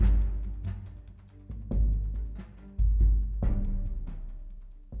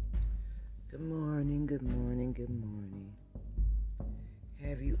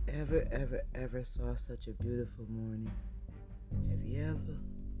ever saw such a beautiful morning? Have you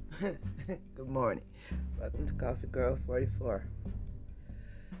ever? Good morning. Welcome to Coffee Girl 44.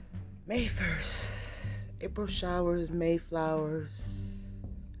 May 1st. April showers, May flowers.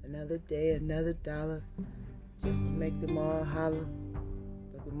 Another day, another dollar. Just to make them all holler.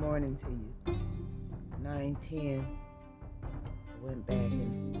 But good morning to you. 9:10. I went back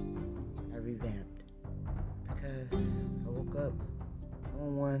and I revamped. Because I woke up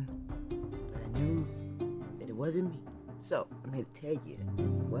on one, but I knew that it wasn't me. So I'm here to tell you,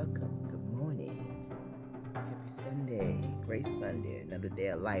 welcome, good morning, happy Sunday, great Sunday, another day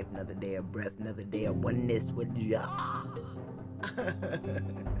of life, another day of breath, another day of oneness with Jah.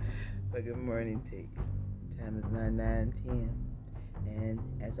 But good morning to you. Time is 9:10, and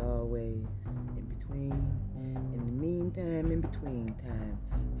as always, in the meantime, in between time,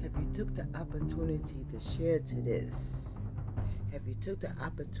 have you took the opportunity to share to this? Have you took the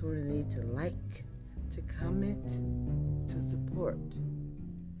opportunity to like, to comment, to support?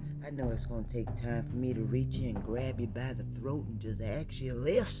 I know it's going to take time for me to reach in and grab you by the throat and just ask you to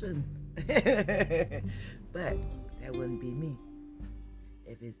listen. But that wouldn't be me.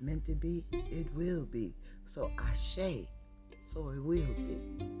 If it's meant to be, it will be. So ashe, so it will be.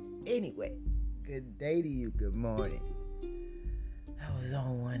 Anyway, good day to you, good morning. I was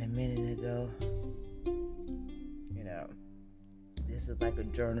on one a minute ago. You know, this is like a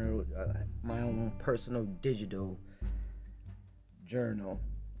journal, my own personal digital journal,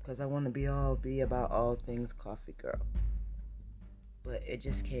 because I want to be about all things Coffee Girl. But it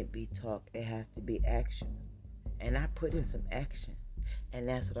just can't be talk. It has to be action. And I put in some action. And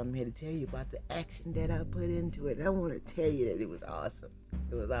that's what I'm here to tell you about, the action that I put into it. And I want to tell you that it was awesome.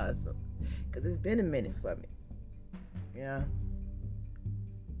 It was awesome. Because it's been a minute for me. You know?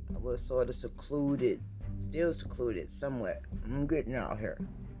 I was sort of secluded, still secluded somewhat. I'm getting out here.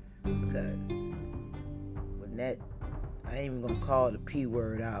 Because when that, I ain't even going to call the P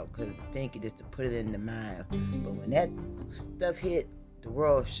word out, because I think it is to put it in the mind. But when that stuff hit, the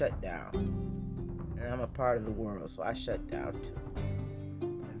world shut down. And I'm a part of the world, so I shut down too.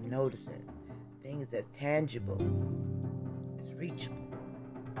 But I'm noticing things that's tangible is reachable.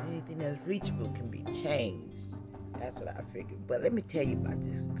 Anything that's reachable can be changed. That's what I figured. But let me tell you about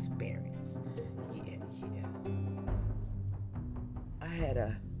this experience. Yeah. I had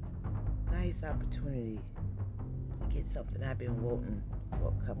a nice opportunity to get something I've been wanting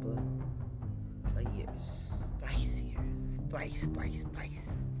for a couple of years. Thrice years. Thrice.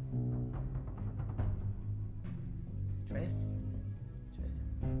 Dress?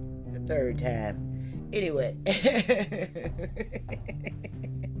 The third time. Anyway.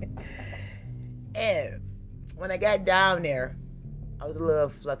 And when I got down there, I was a little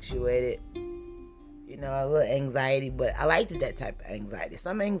fluctuated. You know, a little anxiety, but I liked that type of anxiety.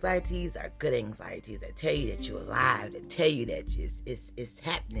 Some anxieties are good anxieties that tell you that you're alive, that tell you that it's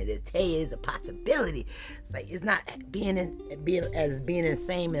happening, that tell you it's a possibility. It's like, it's not being the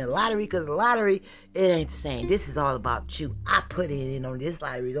same in the lottery, because the lottery, it ain't the same. This is all about you. I put it in on this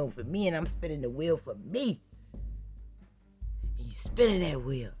lottery, on for me, and I'm spinning the wheel for me. And you spinning that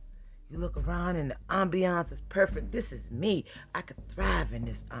wheel. You look around and the ambiance is perfect. This is me. I could thrive in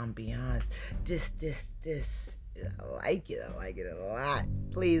this ambiance. This. I like it a lot.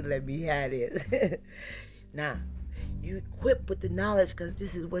 Please let me have this. Now, you equipped with the knowledge, because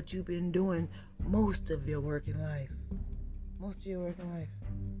this is what you've been doing most of your working life.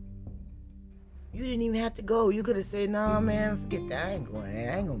 You didn't even have to go. You could have said, "No, man, forget that. I ain't going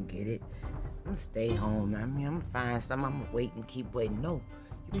there. I ain't going to get it. I'm going to stay home. I mean, I'm going to find something. I'm going to wait and keep waiting." No.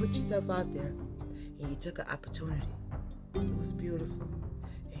 You put yourself out there, and you took an opportunity. It was beautiful.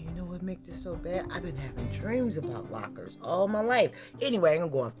 And you know what makes this so bad? I've been having dreams about lockers all my life. Anyway, I'm going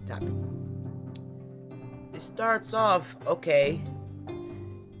to go off the topic. It starts off, okay,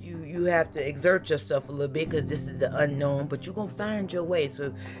 you have to exert yourself a little bit, because this is the unknown, but you're going to find your way.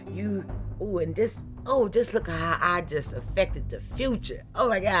 So just look at how I just affected the future. Oh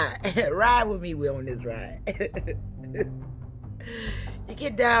my God. Ride with me on this ride. You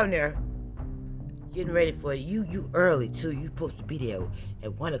get down there, getting ready for it. You early too. You supposed to be there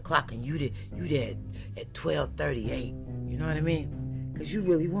at 1 o'clock, and you there at 12:38. You know what I mean? Because you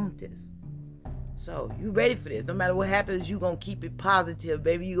really want this. So you ready for this. No matter what happens, you gonna keep it positive,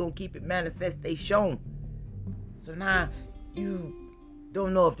 baby. You gonna keep it manifestation. So now you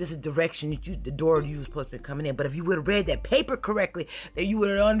don't know if this is direction that the door you were supposed to be coming in. But if you would have read that paper correctly, then you would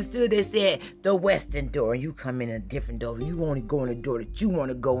have understood they said the western door, and you come in a different door. You want to go in the door that you want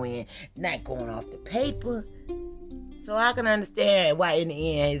to go in, not going off the paper. So I can understand why in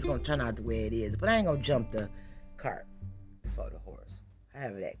the end it's going to turn out the way it is. But I ain't going to jump the cart before the horse.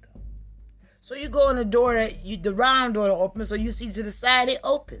 However that goes. So you go in the door the round door opens, so you see to the side it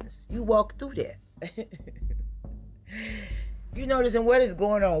opens. You walk through there. You noticing what is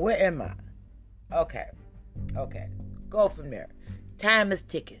going on? Where am I? Okay. Go from there. Time is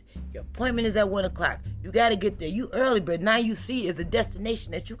ticking. Your appointment is at 1 o'clock. You got to get there. You early, but now you see is a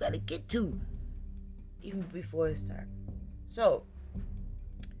destination that you got to get to even before it's time. So,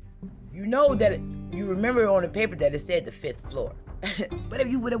 you know that you remember on the paper that it said the 5th floor. But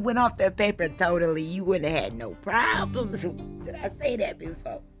if you would have went off that paper totally, you wouldn't have had no problems. Did I say that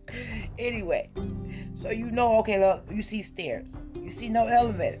before? Anyway, so you know, okay, look, you see stairs. You see no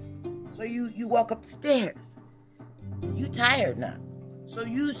elevator. So you walk up the stairs. You tired now. So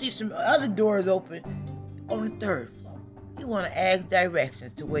you see some other doors open on the 3rd floor. You want to ask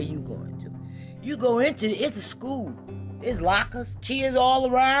directions to where you going to. You go into it's a school. There's lockers, kids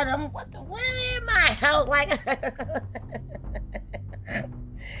all around. Where am I? I was like,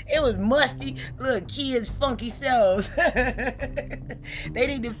 it was musty, little kids' funky selves. They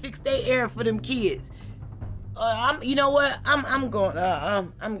need to fix their air for them kids. You know what? I'm going.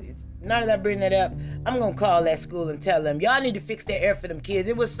 Now that I bring that up, I'm gonna call that school and tell them y'all need to fix their air for them kids.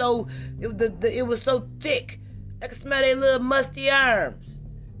 It was so thick. I could smell their little musty arms.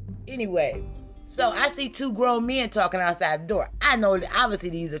 Anyway, so I see 2 grown men talking outside the door. I know that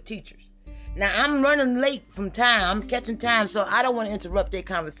obviously these are teachers. Now I'm running late from time. I'm catching time, so I don't want to interrupt their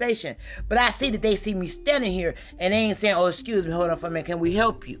conversation. But I see that they see me standing here and they ain't saying, "Oh, excuse me, hold on for a minute. Can we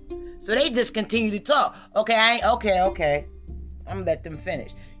help you?" So they just continue to talk. Okay. I'm gonna let them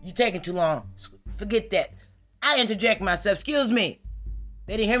finish. You taking too long. Forget that. I interject myself. Excuse me.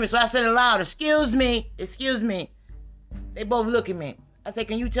 They didn't hear me, so I said it loud. Excuse me. They both look at me. I said,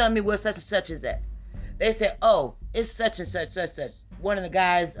 "Can you tell me where such and such is at?" They said, "Oh, it's such and such. One of the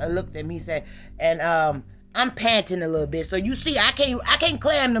guys looked at me, he said, and I'm panting a little bit. So you see, I can't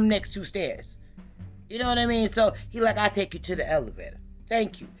climb them next 2 stairs. You know what I mean? So he like, "I'll take you to the elevator."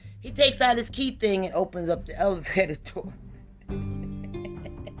 Thank you. He takes out his key thing and opens up the elevator door.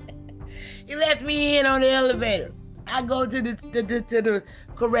 He lets me in on the elevator. I go to the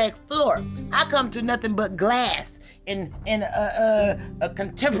correct floor. I come to nothing but glass and a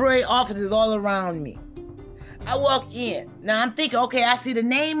contemporary offices all around me. I walk in. Now I'm thinking, okay, I see the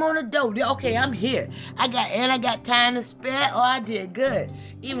name on the door. Okay, I'm here. I got time to spare. Oh, I did good.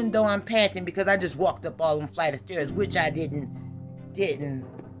 Even though I'm panting because I just walked up all them flight of stairs, which I didn't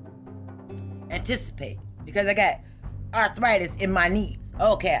anticipate because I got arthritis in my knees.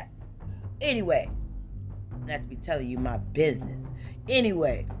 Okay. Anyway, not to be telling you my business.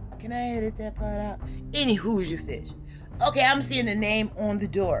 Anyway, can I edit that part out? Who's your fish? Okay, I'm seeing the name on the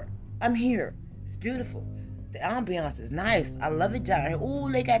door. I'm here. It's beautiful. The ambiance is nice. I love it down here.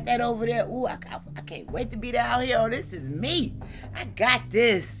 Ooh, they got that over there. Ooh, I can't wait to be down here. Oh, this is me. I got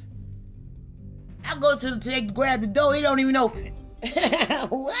this. I go to grab the door. It don't even open.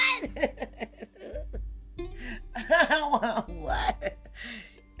 What? What?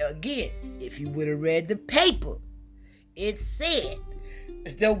 Again, if you would have read the paper, it said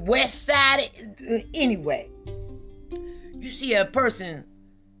it's the west side. Anyway, you see a person,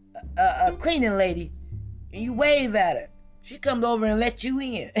 a cleaning lady, and you wave at her. She comes over and lets you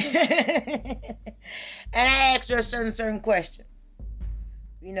in. And I asked her a certain question.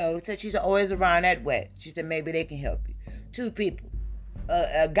 You know, said she's always around that way. She said maybe they can help you. 2 people.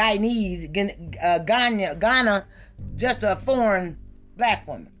 Guyanese, Ghana, just a foreign black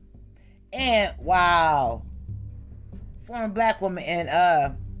woman. And, wow. Foreign black woman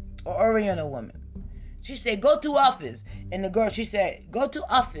and Oriental woman. She said, "Go to office." And the girl, she said, "Go to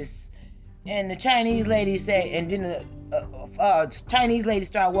office." And the Chinese lady said, and then the Chinese lady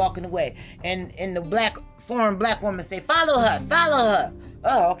started walking away. And the foreign black woman said, follow her.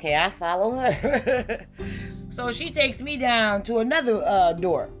 Oh, okay, I follow her. So she takes me down to another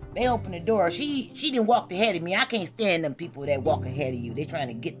door. They open the door. She didn't walk ahead of me. I can't stand them people that walk ahead of you. They trying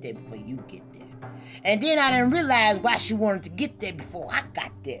to get there before you get there. And then I didn't realize why she wanted to get there before I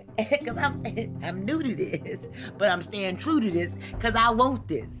got there. Because I'm new to this. But I'm staying true to this because I want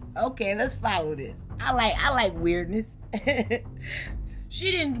this. Okay, let's follow this. I like weirdness.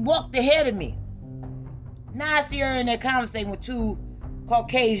 She didn't walk ahead of me. Now I see her in there conversating with 2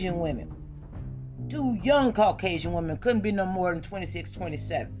 Caucasian women. 2 young Caucasian women. Couldn't be no more than 26,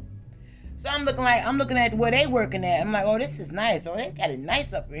 27. So I'm looking at where they working at. I'm like, oh, this is nice. Oh, they got it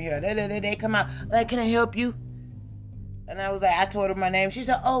nice up in here. They come out like, "Can I help you?" And I was like, I told her my name. She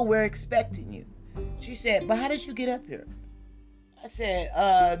said, "Oh, we're expecting you." She said, "But how did you get up here?" I said,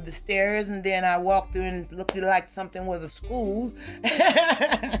 the stairs, and then I walked through and it looked like something was a school.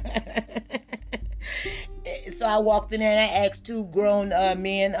 So I walked in there and I asked 2 grown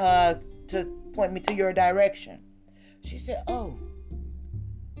men to point me to your direction. She said, oh.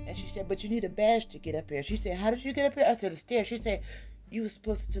 And she said, but you need a badge to get up here. She said, how did you get up here? I said, the stairs. She said, you were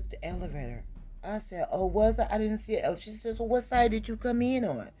supposed to take the elevator. I said, oh, was I? I didn't see it. She said, so what side did you come in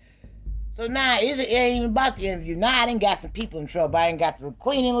on? So now it ain't even about the interview. Now I done got some people in trouble. I done got the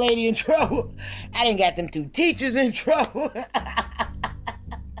cleaning lady in trouble. I done got them 2 teachers in trouble.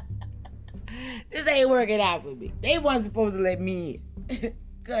 This ain't working out for me. They wasn't supposed to let me in.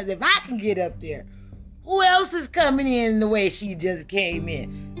 Because if I can get up there, who else is coming in the way she just came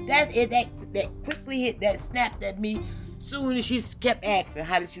in? That's it. That quickly hit, that snapped at me soon as she kept asking,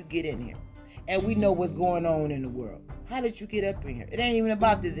 how did you get in here? And we know what's going on in the world. How did you get up in here? It ain't even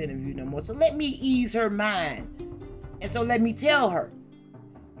about this interview no more. So let me ease her mind. And so let me tell her,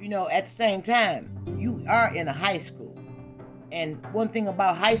 at the same time, you are in a high school. And one thing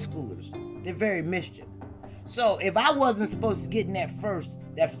about high schoolers, they're very mischievous. So if I wasn't supposed to get in that first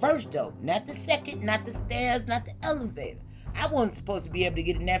door, not the second, not the stairs, not the elevator. I wasn't supposed to be able to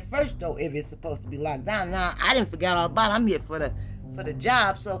get in that first door if it's supposed to be locked down. Now, I didn't forget all about it. I'm here for the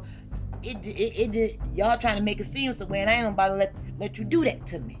job. So it did, y'all trying to make it seem so way, and I ain't about to let you do that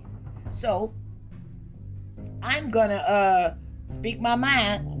to me. So I'm gonna speak my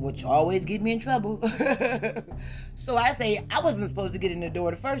mind, which always get me in trouble. So I say I wasn't supposed to get in the door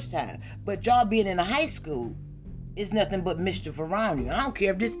the first time, but y'all being in a high school is nothing but mischief around you. I don't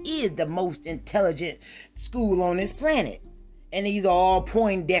care if this is the most intelligent school on this planet, and these are all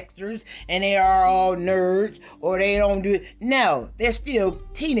Poindexters, and they are all nerds, or they don't do it. No, they're still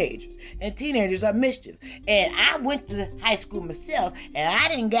teenagers, and teenagers are mischief. And I went to high school myself, and I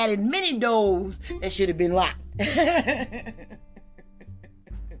didn't got in many doors that should have been locked.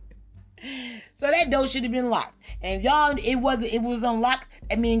 So that door should have been locked. And y'all, it was unlocked.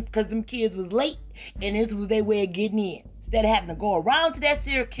 I mean, because them kids was late, and this was their way of getting in. Instead of having to go around to that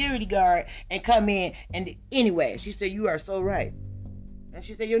security guard and come in. And anyway, she said, you are so right. And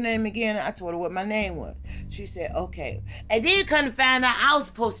she said, your name again? I told her what my name was. She said, okay. And then come to find out I was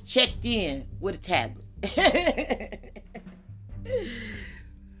supposed to check in with a tablet.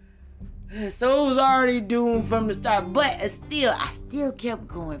 So it was already doomed from the start. But I still kept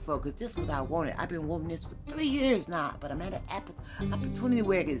going for it, because this is what I wanted. I've been wanting this for 3 years now. But I'm at an opportunity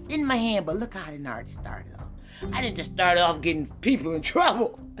where it's in my hand. But look how I didn't already started off. I didn't just start off getting people in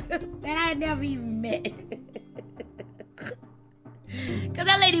trouble that I never even met. Because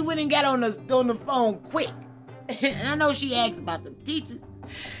that lady went and got on the phone quick. And I know she asked about the teachers.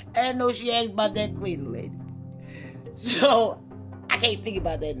 And I know she asked about that cleaning lady. So I can't think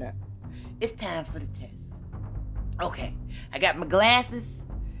about that now. It's time for the test. Okay, I got my glasses,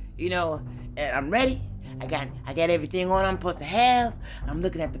 and I'm ready. I got everything on I'm supposed to have. I'm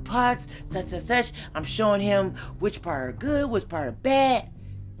looking at the parts, such. I'm showing him which part are good, which part are bad.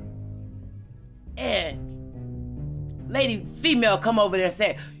 And female come over there and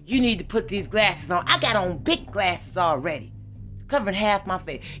say, you need to put these glasses on. I got on big glasses already, covering half my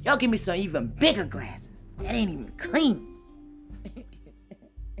face. Y'all give me some even bigger glasses. That ain't even clean.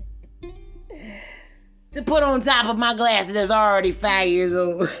 To put on top of my glasses that's already 5 years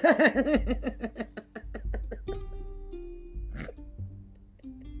old.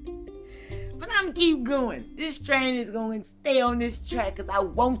 But I'm keep going. This train is going to stay on this track because I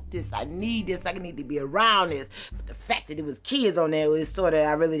want this. I need this. I need to be around this. But the fact that it was kids on there was sort of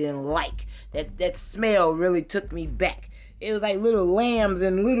I really didn't like. That smell really took me back. It was like little lambs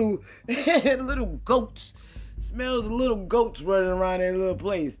and little goats. Smells of little goats running around that little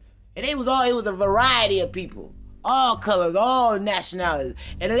place. And it was a variety of people. All colors, all nationalities.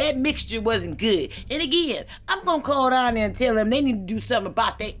 And that mixture wasn't good. And again, I'm going to call down there and tell them they need to do something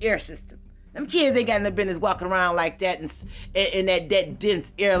about their air system. Them kids ain't got no business walking around like that in that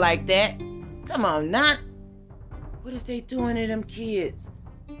dense air like that. Come on, now. What is they doing to them kids?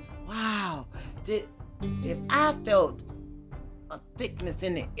 Wow. If I felt a thickness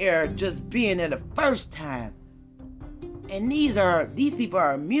in the air just being there the first time, and these people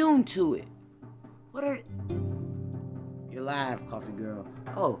are immune to it. You're live, Coffee Girl.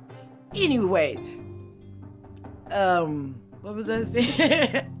 Oh, anyway. What was I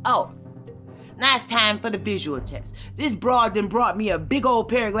saying? Oh, now it's time for the visual test. This broad then brought me a big old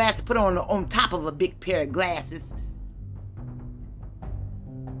pair of glasses, put on top of a big pair of glasses.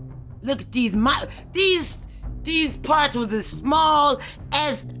 Look at these parts was as small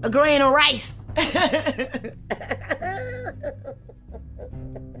as a grain of rice.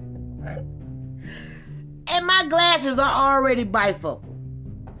 And my glasses are already bifocal.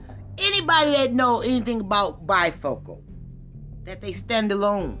 Anybody that know anything about bifocal, that they stand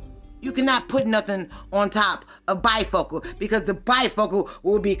alone, You cannot put nothing on top of bifocal because the bifocal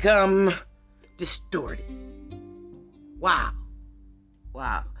will become distorted. Wow.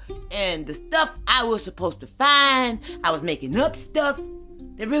 And the stuff I was supposed to find, I was making up stuff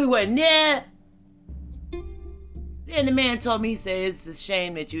that really wasn't there. Then the man told me, he said, it's a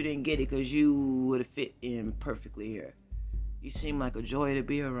shame that you didn't get it because you would have fit in perfectly here. You seem like a joy to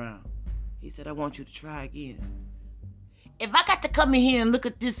be around. He said, I want you to try again. If I got to come in here and look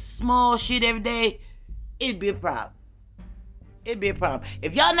at this small shit every day, it'd be a problem. If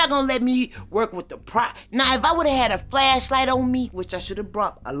y'all not gonna let me work with the now, if I would have had a flashlight on me, which I should have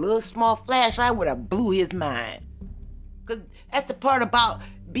brought, a little small flashlight, would have blew his mind. Because that's the part about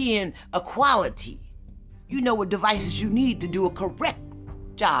being a quality. You know what devices you need to do a correct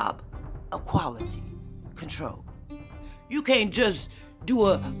job of quality control. You can't just do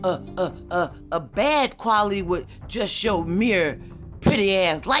a bad quality with just your mere pretty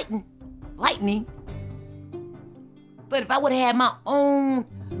ass lightning. But if I would have had my own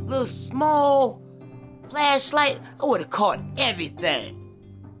little small flashlight, I would have caught everything.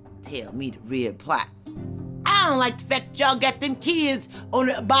 Tell me the real plot. I don't like the fact that y'all got them kids on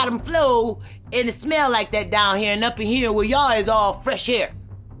the bottom floor and it smell like that down here and up in here where y'all is all fresh air.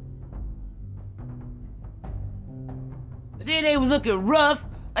 But then they was looking rough,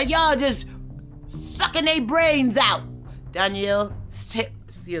 like y'all just sucking their brains out. Danielle,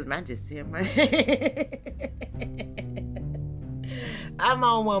 excuse me, I just said my... I'm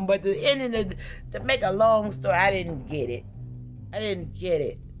on one, but the ending to make a long story, I didn't get it.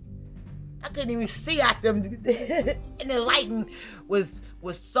 I couldn't even see out them, and the lighting was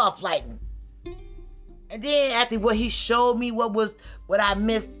soft lighting. And then after what he showed me, what I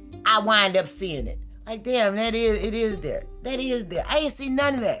missed, I wind up seeing it. Like, damn, it is there. That is there. I ain't seen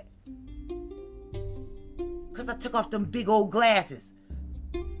none of that. Because I took off them big old glasses.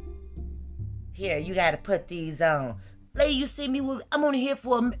 Here, you got to put these on. Lady, you see me, I'm only here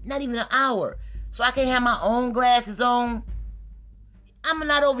for not even an hour. So I can have my own glasses on. I'm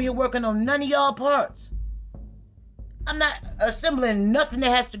not over here working on none of y'all parts. I'm not assembling nothing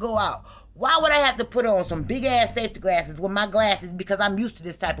that has to go out. Why would I have to put on some big ass safety glasses with my glasses? Because I'm used to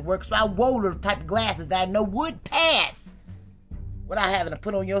this type of work. So I wore the type of glasses that I know would pass without having to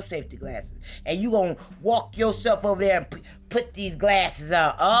put on your safety glasses. And you gonna walk yourself over there and put these glasses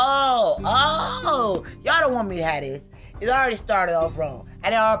on. Oh, y'all don't want me to have this. It already started off wrong.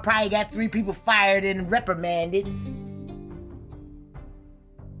 I already probably got 3 people fired and reprimanded.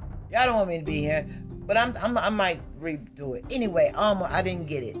 Y'all don't want me to be here, but I might redo it. Anyway, I didn't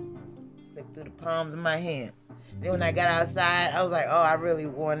get it. Slipped through the palms of my hand. Then when I got outside, I was like, oh, I really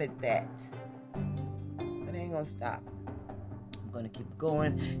wanted that. But I ain't gonna stop. I'm gonna keep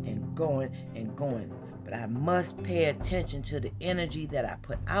going and going and going. But I must pay attention to the energy that I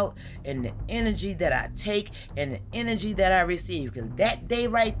put out and the energy that I take and the energy that I receive. Because that day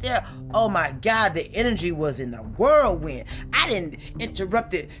right there, oh my God, the energy was in a whirlwind. I didn't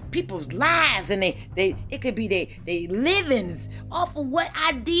interrupt people's lives, and it could be they livings off of what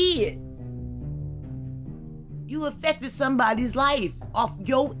I did. You affected somebody's life off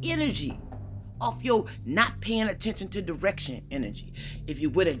your energy. Off your not paying attention to direction energy. If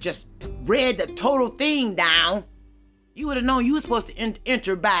you would have just read the total thing down, you would have known you were supposed to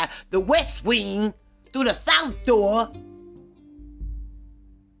enter by the west wing through the south door.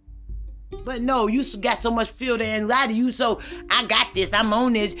 But no, you got so much fear and anxiety. You so, I got this, I'm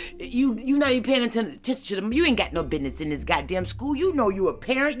on this. You not even paying attention to them. You ain't got no business in this goddamn school. You know you a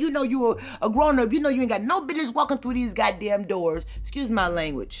parent. You know you a grown-up. You know you ain't got no business walking through these goddamn doors. Excuse my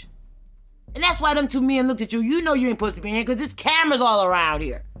language. And that's why them 2 men looked at you. You know you ain't supposed to be in here because there's cameras all around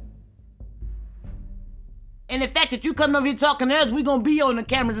here. And the fact that you come over here talking to us, we're going to be on the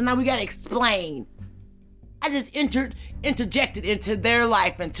cameras and now we got to explain. I just interjected into their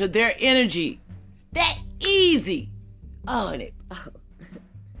life, into their energy. That easy. And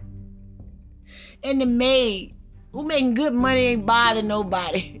the maid, who making good money, ain't bothering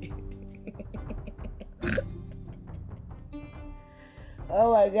nobody.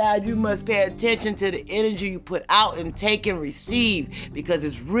 Oh my God, you must pay attention to the energy you put out and take and receive because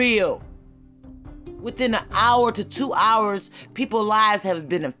it's real. Within an hour to 2 hours, people's lives have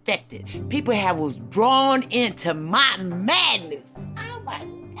been affected. People was drawn into my madness. Oh my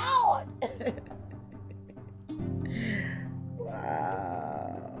God.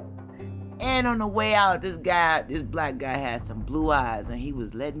 Wow. And on the way out, this black guy had some blue eyes and he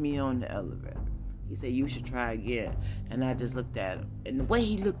was letting me on the elevator. He said, you should try again. And I just looked at him. And the way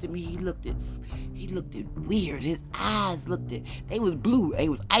he looked at me, he looked at weird. His eyes they was blue. He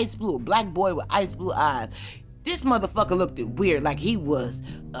was ice blue. A black boy with ice blue eyes. This motherfucker looked weird, like he was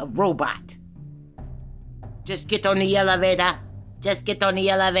a robot. Just get on the elevator. Just get on the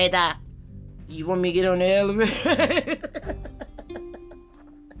elevator. You want me to get on the elevator?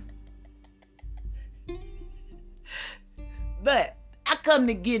 But I come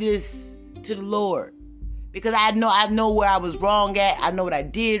to get this to the Lord. Because I know where I was wrong at. I know what I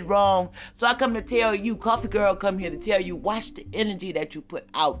did wrong. So I come to tell you, Coffee Girl, come here to tell you, watch the energy that you put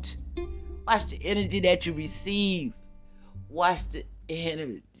out. Watch the energy that you receive. Watch the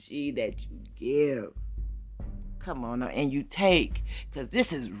energy that you give. Come on now, and you take. Because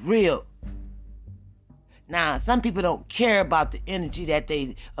this is real. Now, some people don't care about the energy that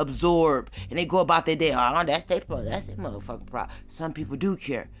they absorb, and they go about their day. Oh, that's their motherfucking problem. Some people do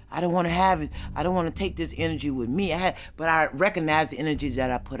care. I don't want to have it. I don't want to take this energy with me. But I recognize the energy that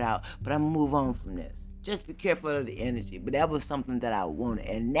I put out. But I'm gonna move on from this. Just be careful of the energy. But that was something that I wanted,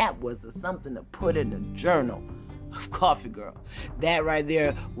 and that was something to put in the journal of Coffee Girl. That right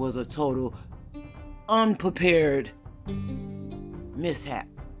there was a total unprepared mishap.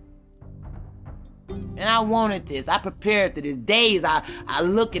 And I wanted this. I prepared for this. Days I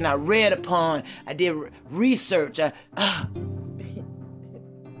looked and I read upon. I did research. Oh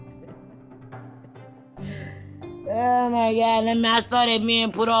my God. I saw that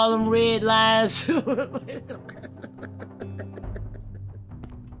man put all them red lines.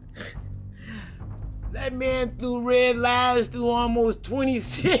 That man threw red lines through almost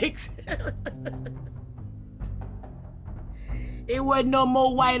 26. It wasn't no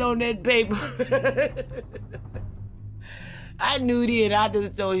more white on that paper. I knew then. I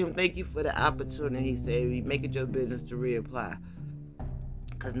just told him, thank you for the opportunity. He said, make it your business to reapply.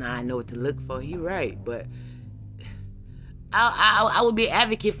 Because now I know what to look for. He right. But I would be an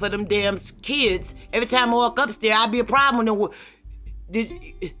advocate for them damn kids. Every time I walk upstairs, I'd be a problem with them.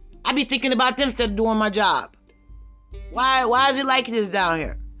 I'd be thinking about them instead of doing my job. Why is it like this down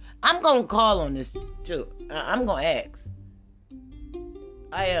here? I'm going to call on this too. I'm going to ask.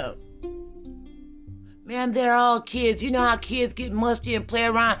 I am. Man, they're all kids. You know how kids get musty and play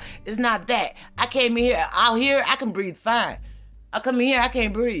around? It's not that. I came in here. Out here, I can breathe fine. I come in here, I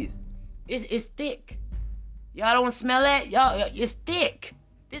can't breathe. It's thick. Y'all don't smell that? Y'all, it's thick.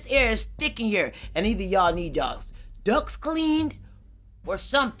 This air is thick in here. And either y'all need y'all ducts cleaned or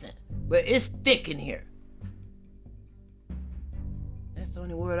something. But it's thick in here. That's the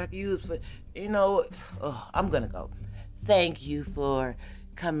only word I can use for, I'm going to go. Thank you for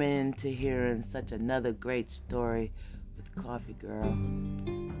coming to hearing such another great story with Coffee Girl.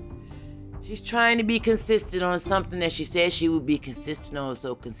 She's trying to be consistent on something that she said she would be consistent on,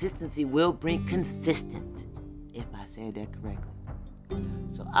 so consistency will bring consistent, if I said that correctly.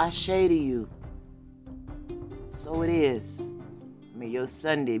 So I say to you, so it is. May your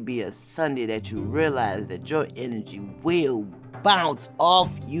Sunday be a Sunday that you realize that your energy will bounce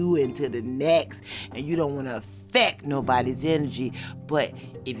off you into the next, and you don't want to affect nobody's energy. But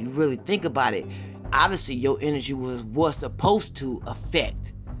if you really think about it, obviously your energy was supposed to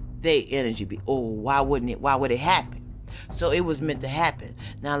affect their energy. Why would it happen? So it was meant to happen.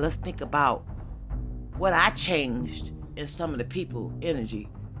 Now let's think about what I changed in some of the people energy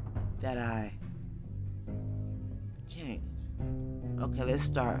that I changed. Okay, let's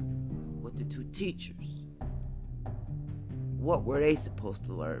start with the two teachers. What were they supposed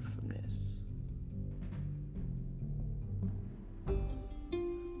to learn from this?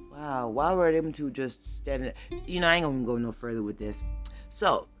 Wow, why were them two just standing? I ain't gonna go no further with this.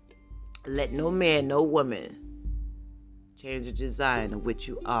 So, let no man, no woman change the design of which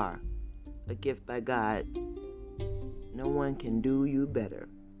you are. A gift by God. No one can do you better.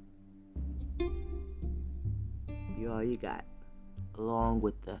 You're all you got. Along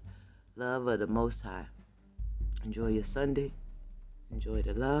with the love of the Most High. Enjoy your Sunday. Enjoy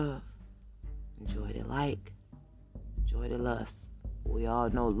the love. Enjoy the like. Enjoy the lust. We all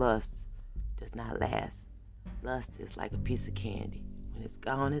know lust does not last. Lust is like a piece of candy. When it's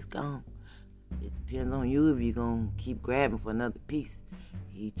gone, it's gone. It depends on you if you're going to keep grabbing for another piece.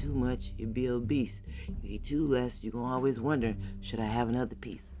 You eat too much, you'll be obese. You eat too less, you're going to always wonder, should I have another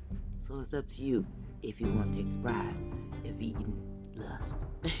piece? So it's up to you if you want to take the bribe of eating lust.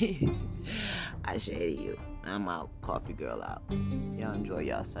 I say to you, I'm out. Coffee Girl out. Y'all enjoy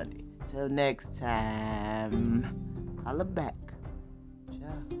y'all Sunday. Till next time, holla back.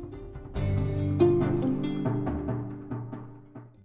 Ciao.